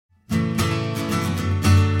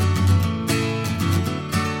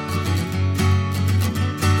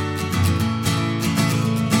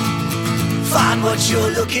find what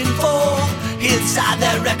you're looking for inside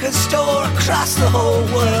that record store. Across the whole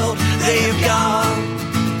world they've gone,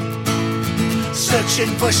 searching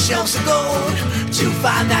for shelves of gold to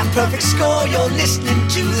find that perfect score. You're listening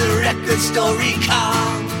to the Record Store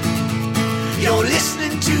Recon. You're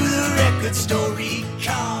listening to the Record Store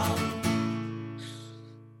Recon.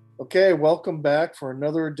 Okay, welcome back for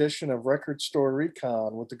another edition of Record Store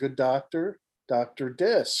Recon with the good doctor, Dr.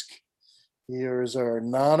 Disc. He is our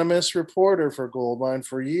anonymous reporter for Goldmine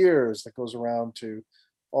for years that goes around to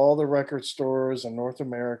all the record stores in North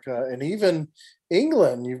America and even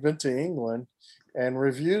England. You've been to England and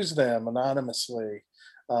reviews them anonymously.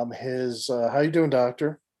 How you doing,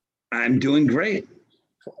 Doctor? I'm doing great.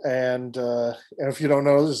 And if you don't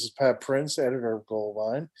know, this is Pat Prince, editor of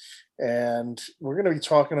Goldmine, and we're going to be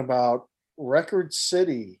talking about Record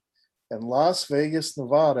City in Las Vegas,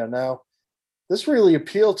 Nevada. Now, this really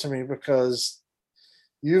appealed to me because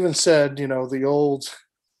you even said, the old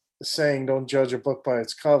saying, don't judge a book by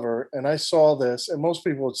its cover. And I saw this, and most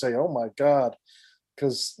people would say, oh my God,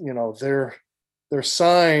 because, their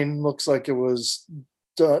sign looks like it was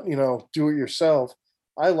done, do it yourself.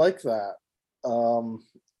 I like that.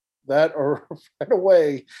 That or right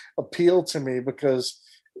away appealed to me because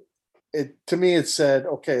it said,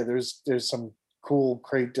 okay, there's some cool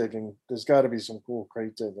crate digging. There's got to be some cool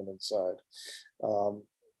crate digging inside.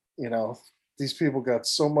 These people got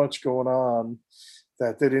so much going on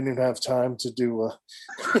that they didn't even have time to do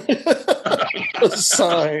a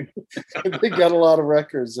sign. They got a lot of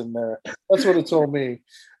records in there. That's what it told me.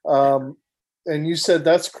 And you said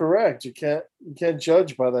that's correct. You can't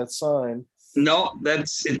judge by that sign. No,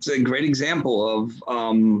 it's a great example of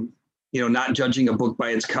not judging a book by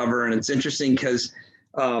its cover. And it's interesting because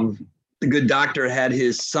the good doctor had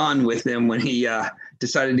his son with him when he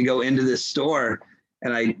decided to go into this store.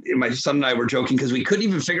 And my son and I were joking because we couldn't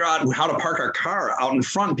even figure out how to park our car out in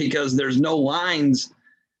front because there's no lines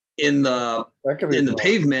in the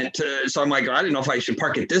pavement. So I'm like, I didn't know if I should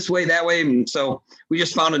park it this way, that way. And so we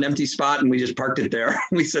just found an empty spot and we just parked it there.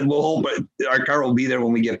 We said, well, but our car will be there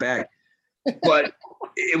when we get back. But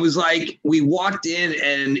it was like we walked in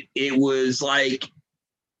and it was like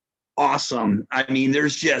awesome. I mean,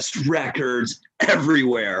 there's just records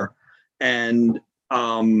everywhere. And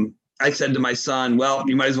I said to my son, well,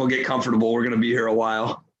 you might as well get comfortable. We're going to be here a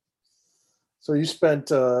while. So you spent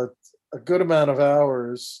a good amount of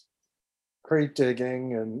hours crate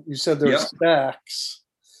digging, and you said there's stacks.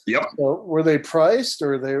 Yep. So were they priced,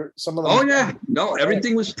 or they some of them? Oh yeah, no,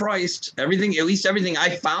 everything was priced. Everything, at least everything I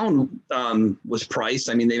found, was priced.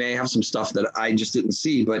 I mean, they may have some stuff that I just didn't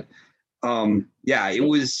see, but it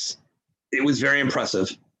was very impressive.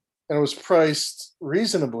 And it was priced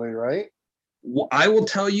reasonably, right? I will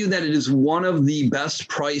tell you that it is one of the best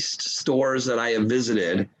priced stores that I have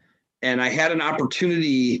visited. And I had an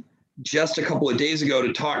opportunity just a couple of days ago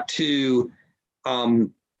to talk to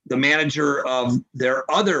the manager of their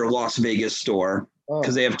other Las Vegas store,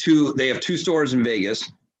 because they have two stores in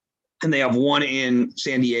Vegas and they have one in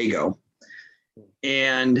San Diego.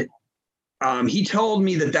 And he told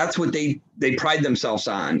me that that's what they pride themselves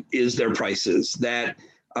on, is their prices, that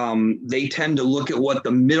they tend to look at what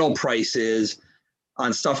the middle price is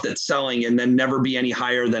on stuff that's selling and then never be any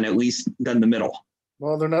higher than the middle.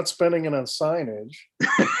 Well, they're not spending it on signage.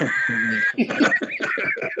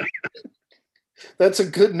 That's a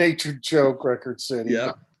good-natured joke, Record City.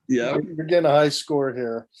 Yeah. You're getting a high score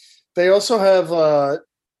here. They also have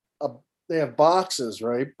they have boxes,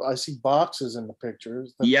 right? I see boxes in the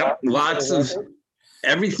pictures. Yep, lots of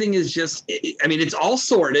everything is just. I mean, it's all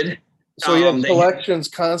sorted. So you have collections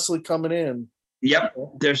constantly coming in. Yep,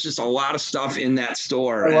 there's just a lot of stuff in that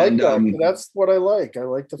store. I like that. That's what I like. I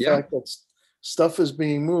like the fact that stuff is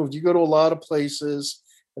being moved. You go to a lot of places,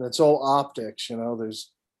 and it's all optics.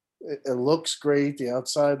 It looks great. The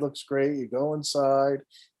outside looks great. You go inside,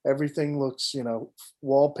 everything looks,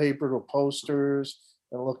 wallpapered with posters.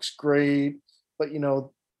 It looks great. But,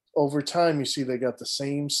 over time, you see they got the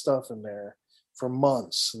same stuff in there for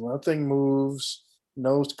months. Nothing moves.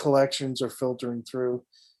 No collections are filtering through.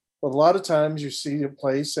 But a lot of times you see a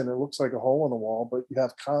place and it looks like a hole in the wall, but you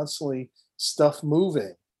have constantly stuff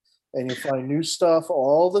moving. And you find new stuff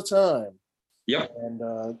all the time. Yep. And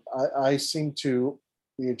I seem to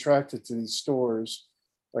be attracted to these stores.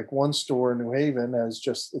 Like one store in New Haven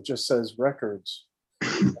it just says records.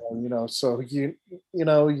 So you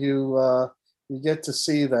get to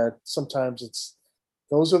see that sometimes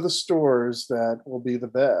those are the stores that will be the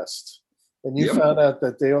best. And you found out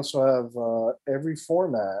that they also have every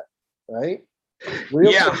format, right?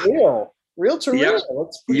 Reel to reel. Reel to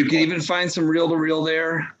reel. You can even find some reel to reel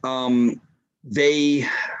there. They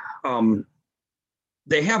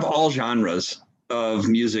They have all genres of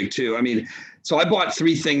music too. I mean, so I bought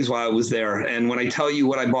 3 things while I was there, and when I tell you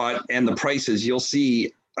what I bought and the prices, you'll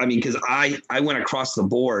see. I mean, because I went across the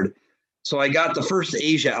board. So I got the first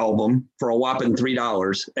Asia album for a whopping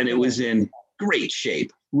 $3, and it was in great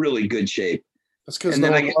shape, really good shape. That's because And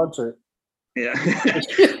no then one wants it. Yeah.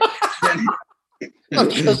 I'm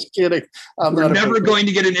just kidding. We're never going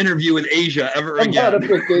to get an interview with Asia ever I'm again. not a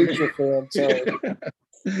big Asia fan. Sorry.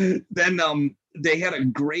 Then they had a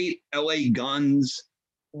great LA Guns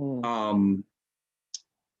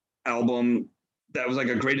album that was like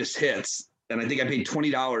a greatest hits, and I think I paid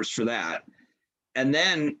 $20 for that. And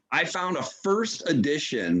then I found a first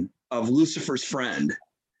edition of Lucifer's Friend.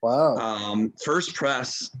 Wow. First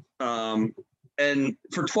press, and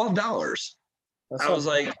for $12. I was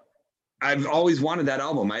like, I've always wanted that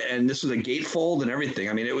album. And this was a gatefold and everything.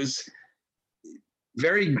 I mean, it was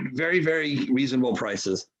very, very, very reasonable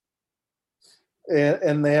prices.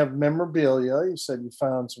 And they have memorabilia. You said you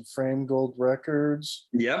found some framed gold records.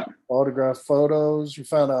 Yep. Autographed photos. You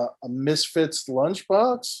found a Misfits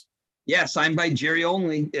lunchbox. Yeah, signed by Jerry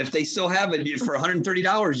Only. If they still have it for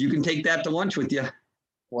 $130, you can take that to lunch with you.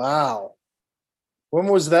 Wow. When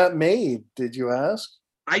was that made? Did you ask?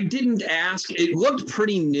 I didn't ask. It looked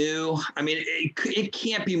pretty new. I mean, it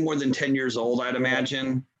can't be more than 10 years old, I'd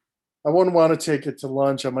imagine. I wouldn't want to take it to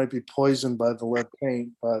lunch. I might be poisoned by the lead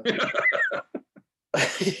paint, but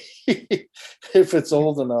if it's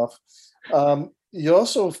old enough. You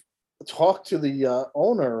also talked to the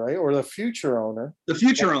owner, right? Or the future owner. The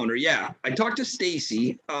future owner, yeah. I talked to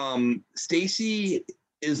Stacy. Stacy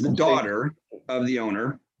is the daughter of the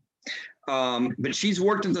owner. But she's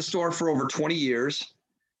worked at the store for over 20 years.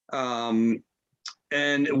 And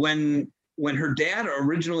when her dad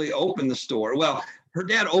originally opened the store, well, her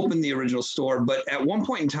dad opened the original store, but at one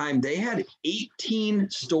point in time, they had 18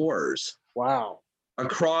 stores. Wow.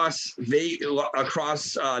 Across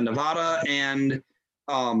Nevada and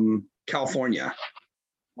California.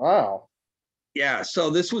 Wow. Yeah, so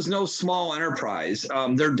this was no small enterprise.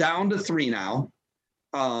 They're down to 3 now.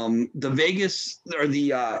 The Vegas or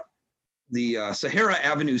the Sahara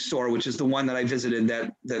Avenue store, which is the one that I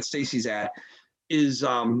visited that Stacy's at, is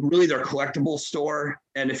really their collectible store.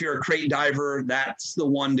 And if you're a crate diver, that's the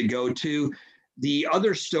one to go to. The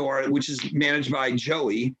other store, which is managed by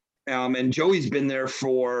Joey, and Joey's been there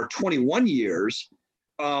for 21 years.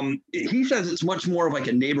 He says it's much more of like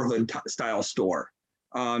a neighborhood style store.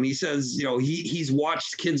 He says, you know, he's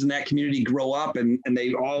watched kids in that community grow up and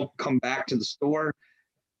they all come back to the store.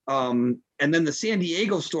 And then the San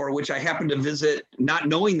Diego store, which I happened to visit, not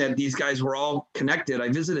knowing that these guys were all connected. I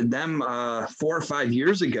visited them 4 or 5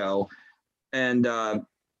 years ago and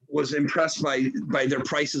was impressed by their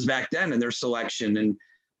prices back then and their selection.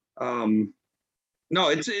 And no,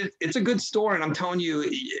 it's a good store. And I'm telling you,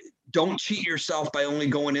 don't cheat yourself by only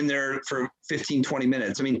going in there for 15, 20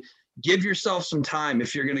 minutes. I mean, give yourself some time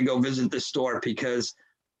if you're going to go visit this store, because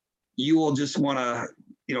you will just want to,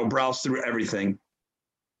 you know, browse through everything.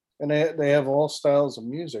 And they have all styles of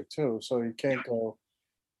music too, so you can't go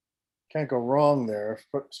wrong there,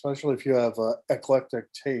 especially if you have eclectic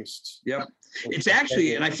tastes. Yep. It's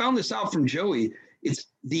actually, and I found this out from Joey, it's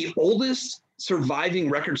the oldest surviving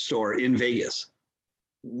record store in Vegas.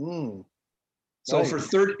 So nice. for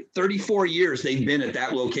 34 years, they've been at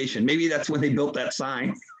that location. Maybe that's when they built that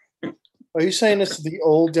sign. Are you saying it's the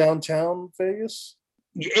old downtown Vegas?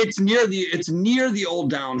 It's near the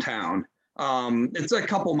old downtown. It's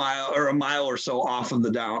a mile or so off of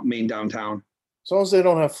the main downtown. As long as they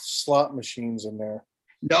don't have slot machines in there.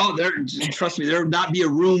 No, trust me, there would not be a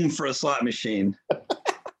room for a slot machine. The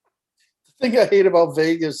thing I hate about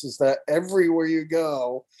Vegas is that everywhere you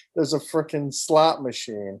go, there's a freaking slot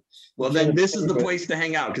machine. Well, then this is the place to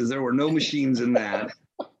hang out because there were no machines in that.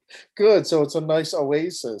 Good. So it's a nice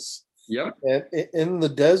oasis. Yep. In the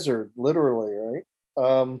desert, literally,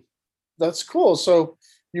 right? That's cool. So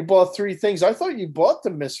you bought 3 things. I thought you bought the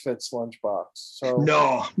Misfits lunchbox. So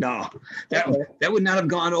no, that would not have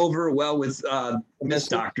gone over well with Miss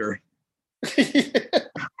Doctor.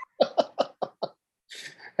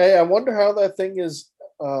 Hey, I wonder how that thing is.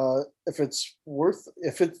 If it's worth,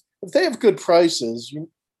 if they have good prices,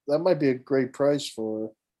 that might be a great price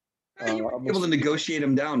for. You're able to negotiate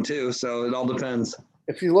them down too, so it all depends.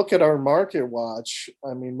 If you look at our market watch,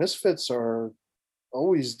 I mean, Misfits are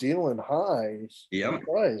always dealing high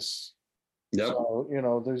price. Yep. So, you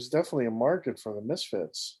know, there's definitely a market for the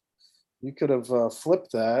Misfits. You could have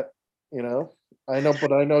flipped that, you know. I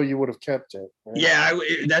know you would have kept it. Right? Yeah,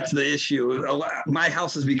 that's the issue. My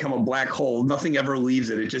house has become a black hole. Nothing ever leaves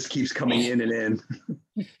it. It just keeps coming in and in.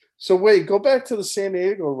 So wait, go back to the San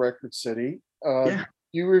Diego Record City. Yeah.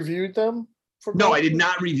 You reviewed them? No, I did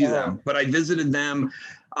not review them, but I visited them.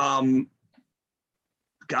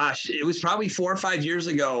 Gosh, it was probably 4 or 5 years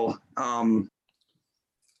ago. I'll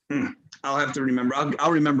have to remember.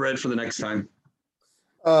 I'll remember it for the next time.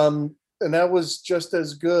 And that was just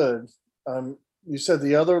as good. You said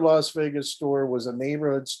the other Las Vegas store was a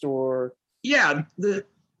neighborhood store. Yeah, the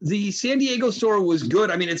San Diego store was good.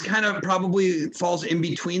 I mean, it's kind of probably falls in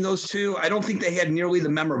between those two. I don't think they had nearly the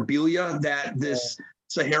memorabilia that this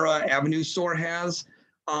Sahara Avenue store has.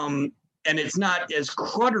 And it's not as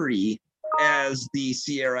cluttery as the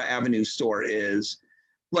Sierra Avenue store is.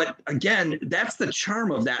 But again, that's the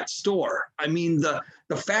charm of that store. I mean, the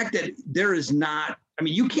fact that there is not, I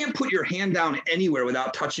mean, you can't put your hand down anywhere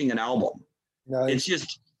without touching an album. Nice. It's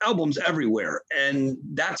just albums everywhere. And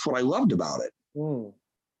that's what I loved about it.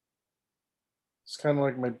 It's kind of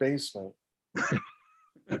like my basement.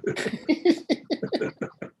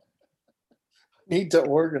 Need to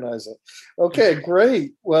organize it. Okay,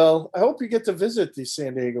 great. Well, I hope you get to visit the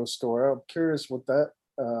San Diego store. I'm curious what that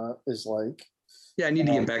is like. Yeah, I need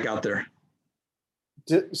to get back out there.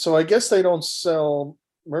 So I guess they don't sell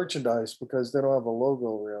merchandise because they don't have a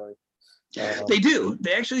logo, really. They do.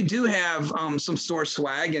 They actually do have some store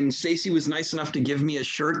swag, and Stacy was nice enough to give me a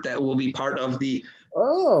shirt that will be part of the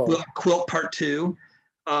quilt part 2.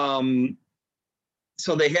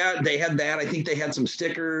 So they had that. I think they had some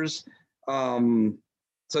stickers.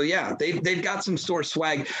 So yeah, they've got some store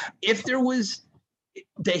swag.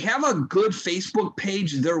 They have a good Facebook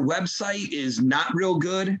page. Their website is not real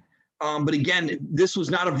good. But again, this was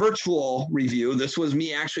not a virtual review. This was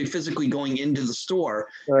me actually physically going into the store.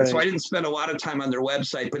 Right. And so I didn't spend a lot of time on their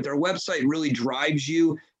website, but their website really drives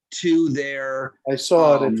you to their It's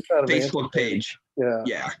kind of Facebook page. Yeah.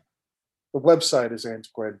 Yeah. The website is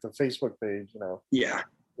antiquated. The Facebook page, Yeah.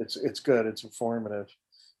 It's good. It's informative.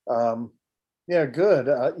 Yeah,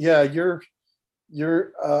 good. Yeah, you're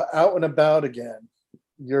out and about again.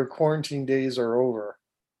 Your quarantine days are over.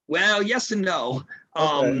 Well, yes and no.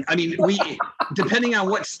 Okay. I mean, depending on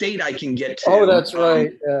what state I can get to. Oh, that's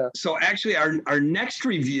right. Yeah. So actually, our next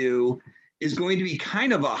review is going to be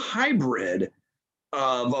kind of a hybrid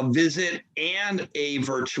of a visit and a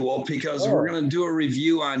virtual, because we're going to do a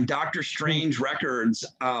review on Dr. Strange Records,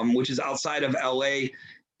 which is outside of LA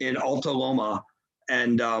in Alta Loma.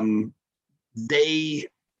 And they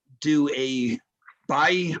do a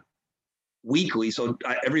bi-weekly. So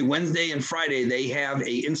every Wednesday and Friday, they have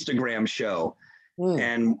a Instagram show.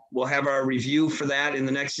 And we'll have our review for that in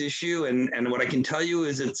the next issue. And what I can tell you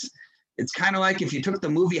is it's kind of like if you took the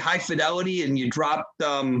movie High Fidelity and you dropped,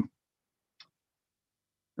 now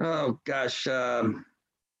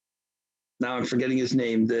I'm forgetting his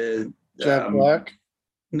name. The Jack Black?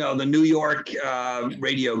 No, the New York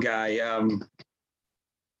radio guy.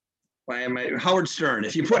 Howard Stern.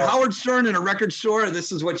 If you put Howard Stern in a record store,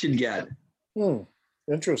 this is what you'd get.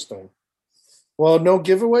 Interesting. Well, no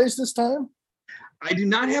giveaways this time? I do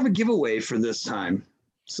not have a giveaway for this time.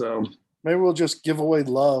 So maybe we'll just give away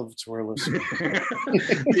love to our listeners.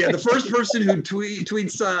 Yeah, the first person who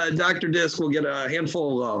tweets Dr. Disc will get a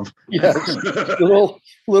handful of love. Yeah,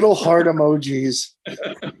 little heart emojis.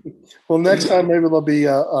 Well, next time maybe there'll be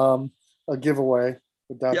a giveaway.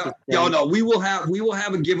 No, we will have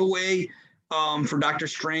a giveaway for Dr.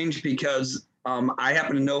 Strange, because I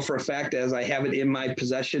happen to know for a fact, as I have it in my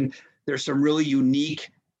possession, there's some really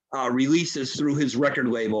unique releases through his record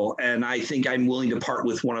label, and I think I'm willing to part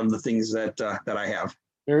with one of the things that I have.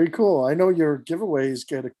 Very cool. I know your giveaways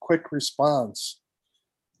get a quick response.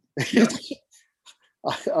 Yes.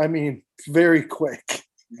 I mean, very quick.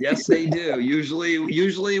 Yes, they do.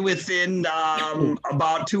 Usually within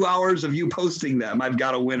about 2 hours of you posting them, I've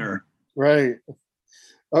got a winner. Right.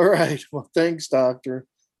 All right. Well, thanks, Doctor.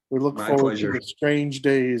 We look forward to the strange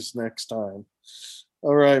days next time.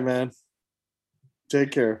 All right, man.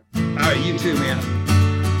 Take care. All right, you too, man.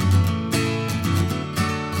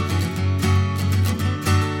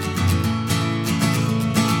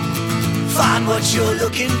 Find what you're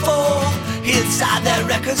looking for inside that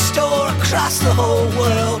record store. Across the whole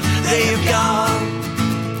world they've gone,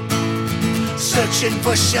 searching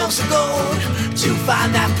for shelves of gold to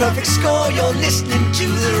find that perfect score. You're listening to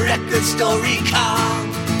the Record Store Recon.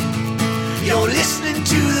 You're listening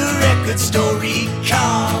to the Record Store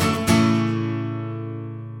Recon.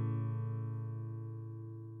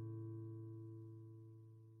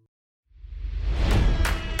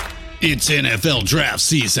 It's NFL draft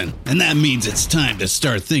season, and that means it's time to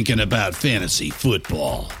start thinking about fantasy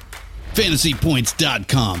football.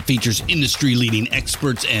 FantasyPoints.com features industry-leading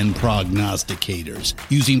experts and prognosticators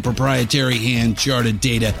using proprietary hand-charted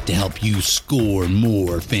data to help you score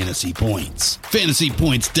more fantasy points.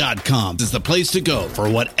 FantasyPoints.com is the place to go for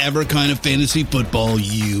whatever kind of fantasy football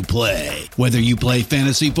you play. Whether you play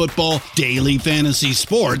fantasy football, daily fantasy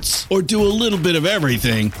sports, or do a little bit of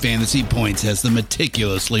everything, Fantasy Points has the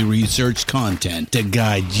meticulously researched content to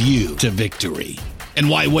guide you to victory. And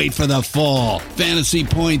why wait for the fall? Fantasy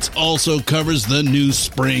Points also covers the new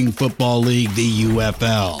spring football league, the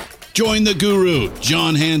UFL. Join the guru,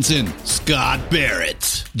 John Hansen, Scott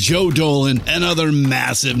Barrett, Joe Dolan, and other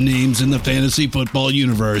massive names in the fantasy football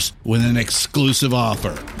universe with an exclusive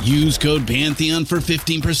offer. Use code Pantheon for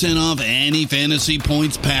 15% off any Fantasy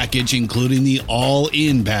Points package, including the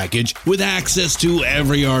all-in package, with access to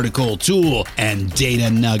every article, tool, and data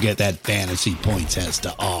nugget that Fantasy Points has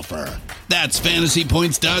to offer. That's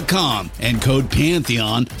FantasyPoints.com and code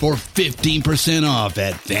Pantheon for 15% off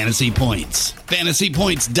at Fantasy Points.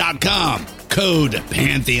 FantasyPoints.com, code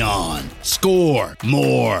Pantheon. Score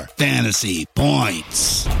more fantasy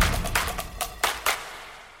points.